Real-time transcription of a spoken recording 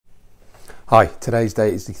Hi, today's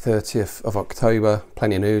date is the 30th of October.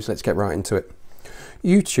 Plenty of news, let's get right into it.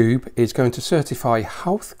 YouTube is going to certify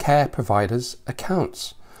healthcare providers'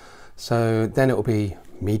 accounts. So then it will be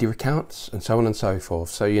media accounts and so on and so forth.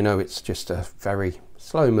 So you know it's just a very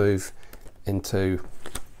slow move into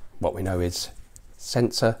what we know is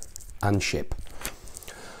censor and ship.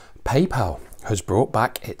 PayPal has brought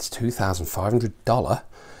back its $2,500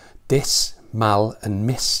 dis, mal and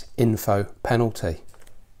misinfo penalty.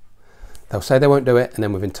 They'll say they won't do it, and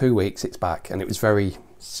then within 2 weeks it's back, and it was very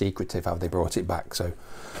secretive how they brought it back, so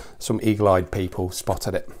some eagle-eyed people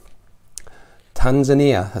spotted it.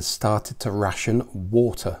 Tanzania has started to ration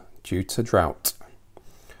water due to drought.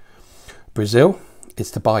 Brazil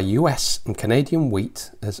is to buy US and Canadian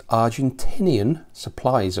wheat as Argentinian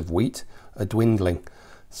supplies of wheat are dwindling.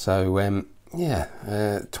 So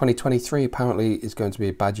 2023 apparently is going to be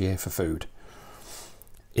a bad year for food.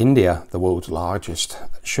 India, the world's largest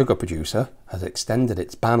sugar producer, has extended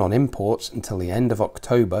its ban on imports until the end of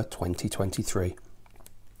October 2023.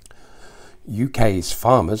 UK's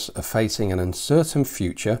farmers are facing an uncertain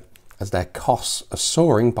future as their costs are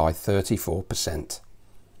soaring by 34%.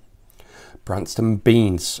 Branston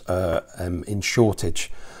beans are in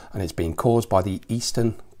shortage, and it's being caused by the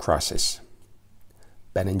Eastern crisis.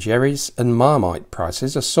 Ben & Jerry's and Marmite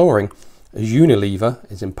prices are soaring as Unilever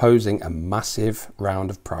is imposing a massive round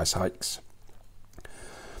of price hikes.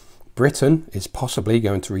 Britain is possibly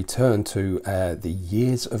going to return to the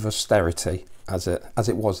years of austerity as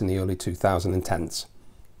it was in the early 2010s.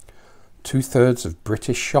 2/3 of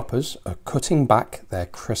British shoppers are cutting back their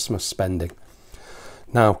Christmas spending.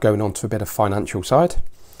 Now going on to a bit of financial side.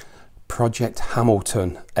 Project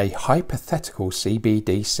Hamilton, a hypothetical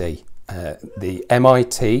CBDC. The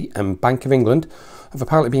MIT and Bank of England have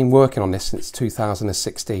apparently been working on this since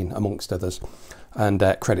 2016, amongst others. And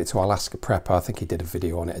credit to Alaska Prepper, I think he did a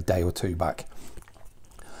video on it a day or two back.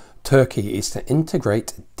 Turkey is to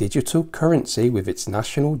integrate digital currency with its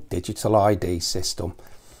national digital ID system.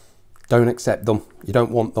 Don't accept them, you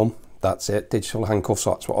don't want them, that's it, digital handcuffs,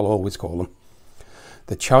 that's what I'll always call them.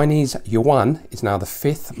 The Chinese yuan is now the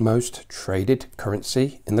 5th most traded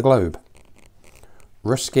currency in the globe.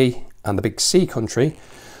 Rusky and the big C country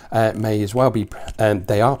may as well be,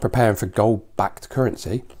 they are preparing for gold-backed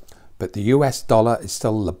currency, but the US dollar is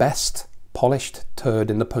still the best polished turd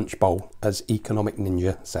in the punch bowl, as Economic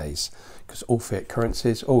Ninja says, because all fiat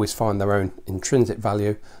currencies always find their own intrinsic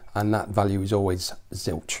value, and that value is always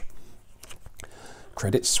zilch.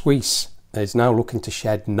 Credit Suisse is now looking to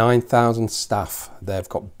shed 9,000 staff. They've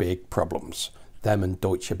got big problems, them and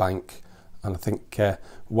Deutsche Bank, and I think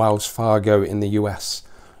Wells Fargo in the US.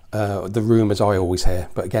 The rumours I always hear,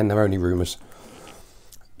 but again, they're only rumours.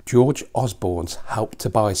 George Osborne's Help to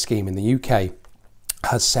Buy scheme in the UK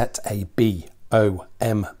has set a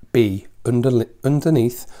BOMB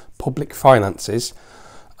underneath public finances,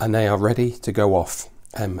 and they are ready to go off.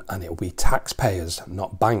 And it will be taxpayers,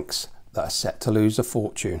 not banks, that are set to lose a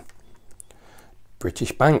fortune.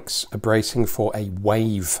 British banks are bracing for a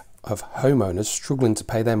wave of homeowners struggling to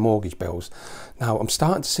pay their mortgage bills. Now, I'm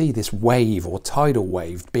starting to see this wave or tidal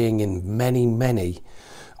wave being in many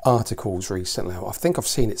articles recently. I think I've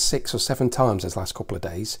seen it 6 or 7 times this last couple of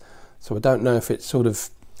days. So I don't know if it's sort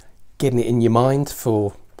of getting it in your mind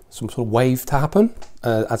for some sort of wave to happen,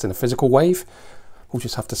 as in a physical wave. We'll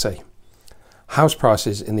just have to see. House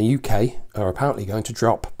prices in the UK are apparently going to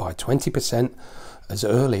drop by 20% as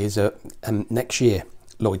early as next year,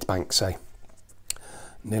 Lloyds Bank say.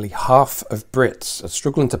 Nearly half of Brits are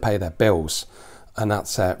struggling to pay their bills, and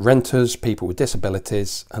that's renters, people with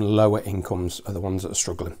disabilities and lower incomes are the ones that are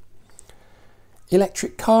struggling.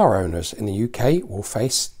 Electric car owners in the UK will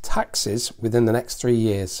face taxes within the next 3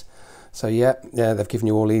 years. So yeah, they've given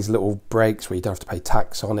you all these little breaks where you don't have to pay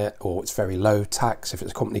tax on it, or it's very low tax if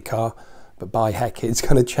it's a company car, but by heck, it's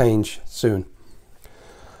going to change soon.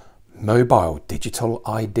 Mobile digital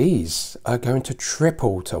IDs are going to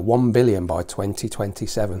triple to 1 billion by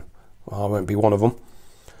 2027. Well, I won't be one of them.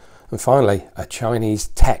 And finally, a Chinese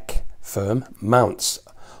tech firm mounts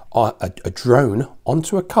a drone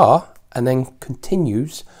onto a car and then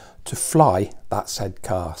continues to fly that said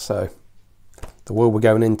car. So the world we're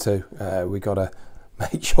going into, we've got to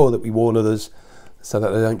make sure that we warn others so that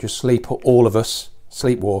they don't just sleepwalk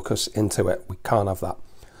us into it. We can't have that.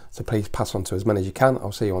 So please pass on to as many as you can.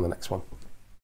 I'll see you on the next one.